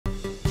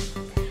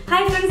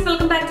Hi friends,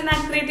 welcome back to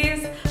Nat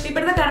Creatives.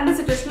 ഇപ്പോഴത്തെ current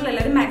സിറ്റുവേഷനിൽ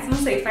എല്ലാവരും മാക്സിമം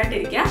സേഫ് ആയിട്ട്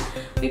ഇരിക്കുക.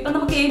 ഇപ്പോൾ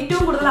നമുക്ക്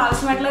ഏറ്റവും കൂടുതൽ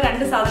ആവശ്യമായിട്ടുള്ള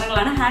രണ്ട്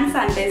സാധനങ്ങളാണ് ഹാൻഡ്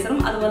സാനിറ്റൈസറും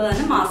അതുപോലെ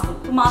തന്നെ മാസ്കും.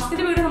 അപ്പോൾ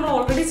മാസ്കിന്റെ വീഡിയോ നമ്മൾ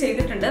ഓൾറെഡി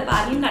ചെയ്തിട്ടുണ്ട്.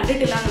 ആരെങ്കിലും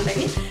കണ്ടിട്ടില്ല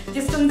എന്നുണ്ടെങ്കിൽ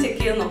ജസ്റ്റ് ഒന്ന്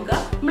ചെക്ക് ചെയ്ത് നോക്കുക.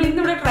 നമ്മൾ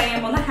ഇന്നിവിടെ ട്രൈ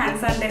ചെയ്യാൻ പോകുന്ന ഹാൻഡ്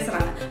സാനിറ്റൈസർ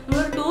ആണ്. നമ്മൾ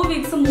 2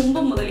 weeks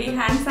മുമ്പ് മുതൽ ഈ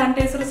ഹാൻഡ്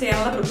സാനിറ്റൈസർ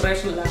ചെയ്യാനുള്ള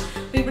പ്രിപ്പറേഷനിലാണ്.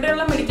 അപ്പോൾ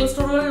ഇവിടെയുള്ള മെഡിക്കൽ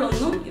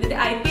സ്റ്റോറുകളിലൊന്നും ഇതിന്റെ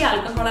IP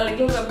ആൽക്കഹോൾ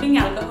അല്ലെങ്കിൽ റബ്ബിംഗ്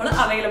ആൽക്കഹോൾ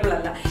അവൈലബിൾ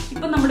അല്ല.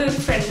 ഇപ്പം നമ്മുടെ ഒരു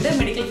ഫ്രണ്ട്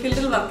മെഡിക്കൽ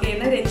ഫീൽഡിൽ വർക്ക്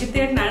ചെയ്യുന്ന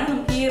രഞ്ജിത്തേട്ടനാണ്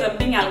നമുക്ക് ഈ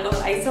rubbing alcohol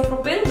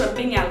isopropyl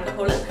rubbing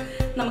alcohol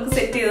നമുക്ക്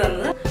സെറ്റ് ചെയ്ത്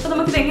തന്നത്. അപ്പോൾ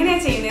നമുക്കിത്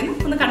എങ്ങനെയാണ് ചെയ്യുന്നതെന്ന്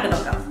ഒന്ന് കണ്ടു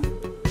നോക്കാം.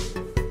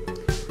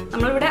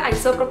 നമ്മളിവിടെ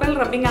ഐസോപ്രോപ്പൈൽ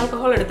റബ്ബിംഗ്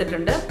ആൽക്കഹോൾ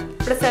എടുത്തിട്ടുണ്ട്.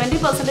 ഇവിടെ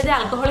 70%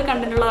 ആൽക്കഹോൾ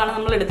കണ്ടന്റ് ഉള്ളതാണ്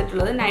നമ്മൾ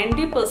എടുത്തിട്ടുള്ളത്.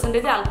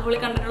 90% ആൽക്കഹോൾ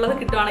കണ്ടന്റ് ഉള്ളത്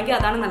കിട്ടുവാണെങ്കിൽ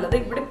അതാണ് നല്ലത്.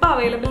 ഇവിടെ ഇപ്പോൾ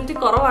അവൈലബിലിറ്റി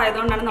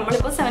കുറവായതുകൊണ്ടാണ്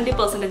നമ്മളിപ്പോൾ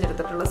 70%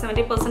 എടുത്തിട്ടുള്ളത്.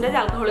 70%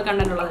 ആൽക്കഹോൾ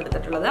കണ്ടന്റ് ഉള്ളത്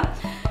എടുത്തിട്ടുള്ളത്.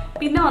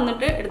 പിന്നെ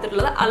വന്നിട്ട്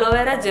എടുത്തിട്ടുള്ളത്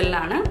അലോവേര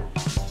ജെല്ലാണ്.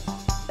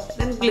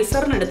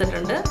 ഗ്ലിസറിൻ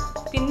എടുത്തിട്ടുണ്ട്.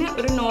 പിന്നെ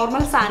ഒരു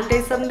നോർമൽ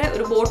സാനിറ്റൈസറിൻ്റെ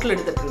ഒരു ബോട്ടിൽ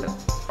എടുത്തിട്ടുണ്ട്.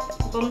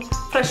 അപ്പം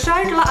ഫ്രഷ്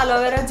ആയിട്ടുള്ള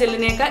അലോവേര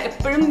ജെല്ലിനേക്കാൾ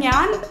എപ്പോഴും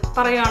ഞാൻ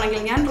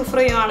പറയുകയാണെങ്കിൽ ഞാൻ പ്രിഫർ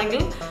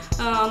ചെയ്യുകയാണെങ്കിൽ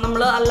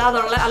നമ്മൾ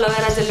അല്ലാതുള്ള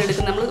അലോവേര ജെല്ല്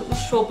എടുക്കുന്നത് നമ്മൾ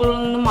ഷോപ്പുകളിൽ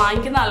നിന്നും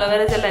വാങ്ങിക്കുന്ന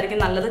അലോവേര ജെല്ലായിരിക്കും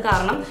നല്ലത്.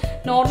 കാരണം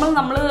നോർമൽ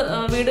നമ്മൾ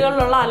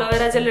വീടുകളിലുള്ള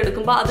അലോവേര ജെല്ല്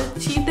എടുക്കുമ്പോൾ അത്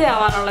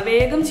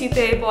വേഗം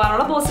ചീത്തയായി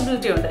പോകാനുള്ള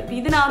പോസിബിലിറ്റി ഉണ്ട്.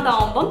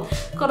 ഇതിനകത്താവുമ്പം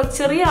കുറച്ച്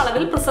ചെറിയ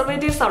അളവിൽ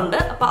പ്രിസർവേറ്റീവ്സ് ഉണ്ട്.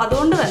 അപ്പോൾ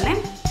അതുകൊണ്ട് തന്നെ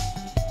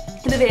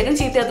ഇത് വേഗം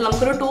ചീത്തയാകത്തില്ല.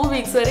 നമുക്കൊരു 2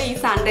 weeks വരെ ഈ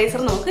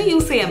സാനിറ്റൈസർ നമുക്ക്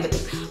യൂസ് ചെയ്യാൻ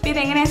പറ്റും. അപ്പോൾ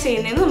ഇതെങ്ങനെയാണ്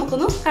ചെയ്യുന്നതെന്ന്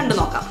നമുക്കൊന്ന് കണ്ടു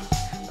നോക്കാം.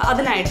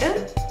 അതിനായിട്ട്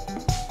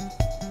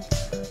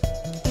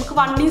നമുക്ക്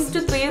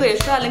 1:3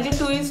 റേഷ്യോ അല്ലെങ്കിൽ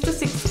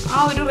 2:6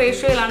 ആ ഒരു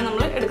റേഷ്യോയിലാണ്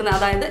നമ്മൾ എടുക്കുന്നത്.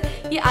 അതായത്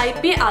ഈ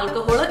IP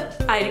ആൽക്കഹോൾ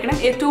ആയിരിക്കണം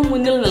ഏറ്റവും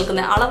മുന്നിൽ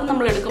നിൽക്കുന്നത്. അളവ്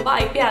നമ്മൾ എടുക്കുമ്പോൾ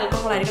IP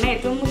ആൽക്കഹോൾ ആയിരിക്കണം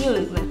ഏറ്റവും മുന്നിൽ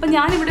നിൽക്കുന്നത്. അപ്പം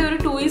ഞാനിവിടെ ഒരു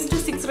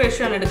 2:6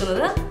 റേഷ്യോ ആണ്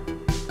എടുക്കുന്നത്.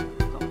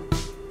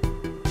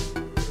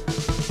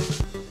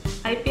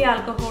 IP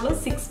ആൽക്കഹോൾ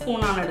 6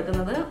 സ്പൂണാണ്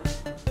എടുക്കുന്നത്.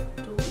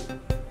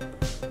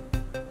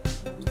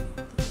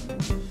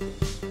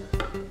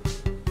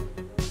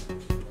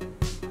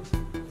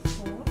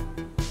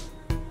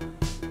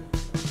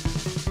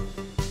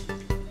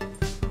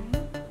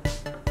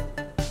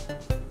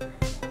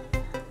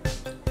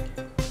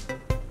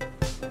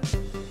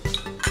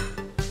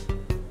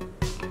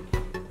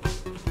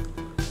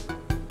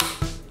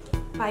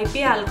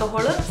 IP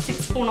ആൽക്കഹോൾ 6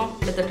 സ്പൂണോ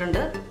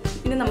എടുത്തിട്ടുണ്ട്.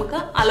 ഇനി നമുക്ക്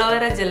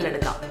അലോവേര ജെൽ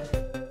എടുക്കാം.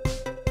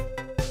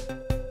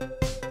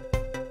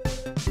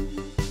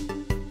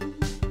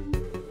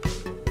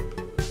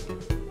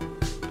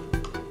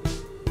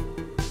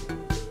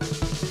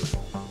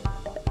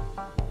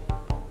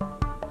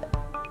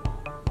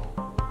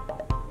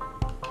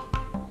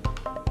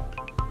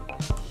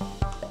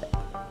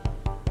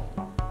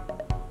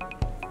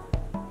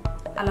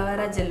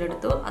 അലോവേര ജെൽ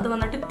എടുത്തു. അത്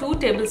വന്നിട്ട് 2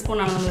 tablespoon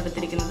ആണ് നമ്മൾ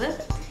എടുത്തിരിക്കുന്നത്.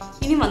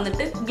 ഇനി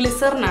വന്നിട്ട്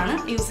ഗ്ലിസറിനാണ്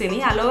യൂസ് ചെയ്യുന്നത്.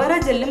 ഈ അലോവേര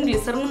ജെല്ലും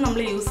ഗ്ലിസറിനും നമ്മൾ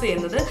യൂസ്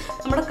ചെയ്യുന്നത്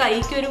നമ്മുടെ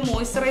കൈക്ക് ഒരു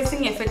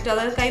മോയ്സ്ചറൈസിങ് എഫക്റ്റ്,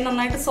 അതായത് കൈ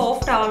നന്നായിട്ട്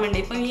സോഫ്റ്റ് ആവാൻ വേണ്ടി.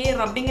 ഇപ്പം ഈ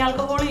റബ്ബിംഗ്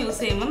ആൽക്കഹോൾ യൂസ്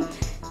ചെയ്യുമ്പം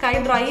കൈ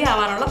ഡ്രൈ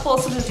ആവാനുള്ള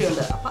പോസിബിലിറ്റി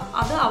ഉണ്ട്. അപ്പം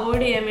അത്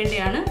അവോയ്ഡ് ചെയ്യാൻ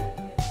വേണ്ടിയാണ്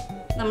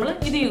നമ്മൾ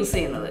ഇത് യൂസ്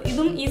ചെയ്യുന്നത്.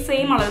 ഇതും ഈ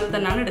സെയിം അളവിൽ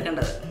തന്നെയാണ്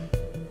എടുക്കേണ്ടത്.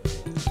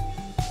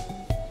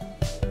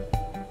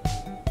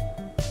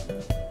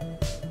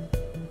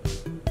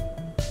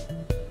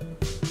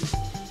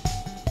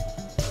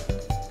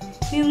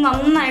 ഇത്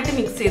നന്നായിട്ട്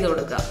മിക്സ് ചെയ്ത്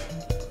കൊടുക്കുക.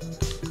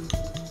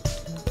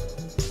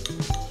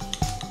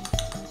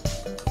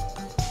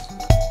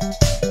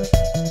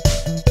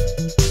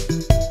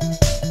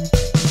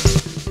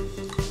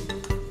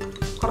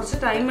 കുറച്ച്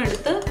ടൈം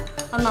എടുത്ത്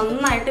അത്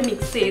നന്നായിട്ട്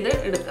മിക്സ് ചെയ്ത്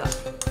എടുക്കുക.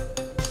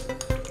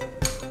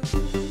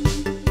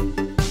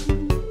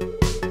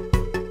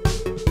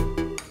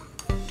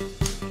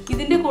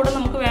 ഇതിൻ്റെ കൂടെ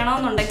നമുക്ക്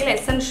വേണമെന്നുണ്ടെങ്കിൽ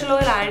എസൻഷ്യൽ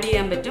ഓയിൽ ആഡ്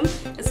ചെയ്യാൻ പറ്റും.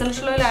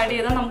 എസൻഷ്യൽ ഓയിൽ ആഡ്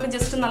ചെയ്താൽ നമുക്ക്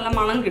ജസ്റ്റ് നല്ല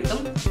മണം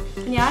കിട്ടും.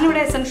 ഞാനിവിടെ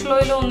എസൻഷ്യൽ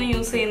ഓയിലോ ഒന്നും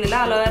യൂസ് ചെയ്യുന്നില്ല.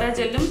 അലോവേര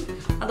ജെല്ലും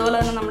അതുപോലെ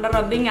തന്നെ നമ്മുടെ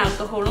റബ്ബിംഗ്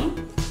ആൽക്കഹോളും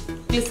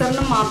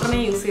ഗ്ലിസറിനും മാത്രമേ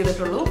യൂസ്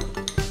ചെയ്തിട്ടുള്ളൂ.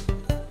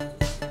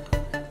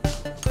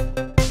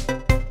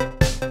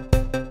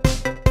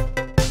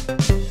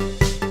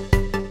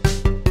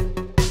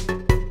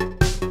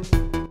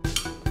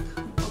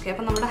 ഓക്കെ,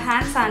 അപ്പം നമ്മുടെ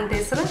ഹാൻഡ്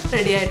സാനിറ്റൈസർ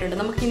റെഡി ആയിട്ടുണ്ട്.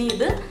 നമുക്കിനി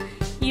ഇത്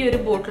ഈ ഒരു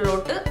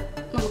ബോട്ടിലോട്ട്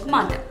നമുക്ക്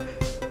മാറ്റാം.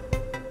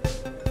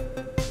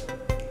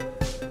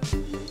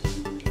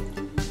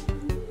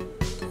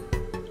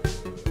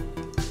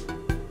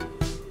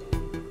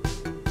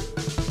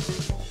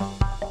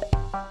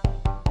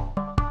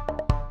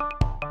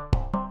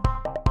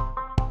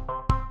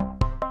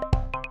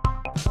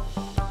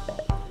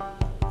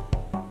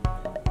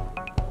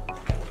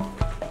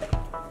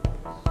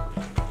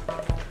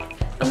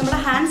 നമ്മുടെ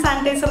ഹാൻഡ്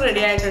സാനിറ്റൈസർ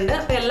റെഡി ആയിട്ടുണ്ട്.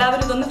 അപ്പോൾ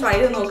എല്ലാവരും ഇതൊന്ന് ട്രൈ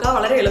ചെയ്ത് നോക്കുക.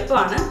 വളരെ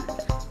എളുപ്പമാണ്.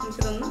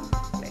 നമുക്കിതൊന്ന്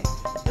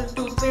ഒരു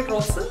 2-3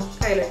 ഡ്രോപ്സ്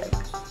കയ്യിലെടുക്കണം.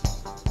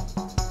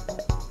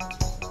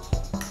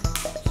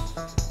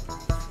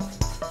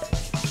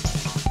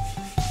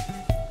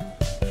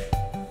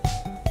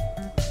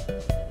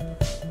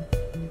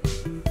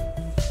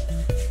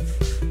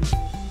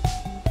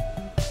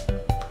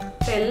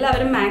 അപ്പോൾ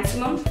എല്ലാവരും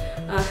മാക്സിമം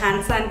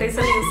ഹാൻഡ്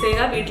സാനിറ്റൈസർ യൂസ്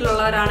ചെയ്യുക.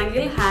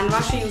 വീട്ടിലുള്ളവരാണെങ്കിൽ ഹാൻഡ്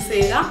വാഷ് യൂസ്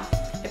ചെയ്യുക.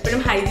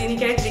 എപ്പോഴും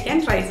ഹൈജീനിക് ആയിട്ടിരിക്കാൻ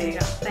ട്രൈ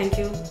ചെയ്യുക. Thank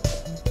you.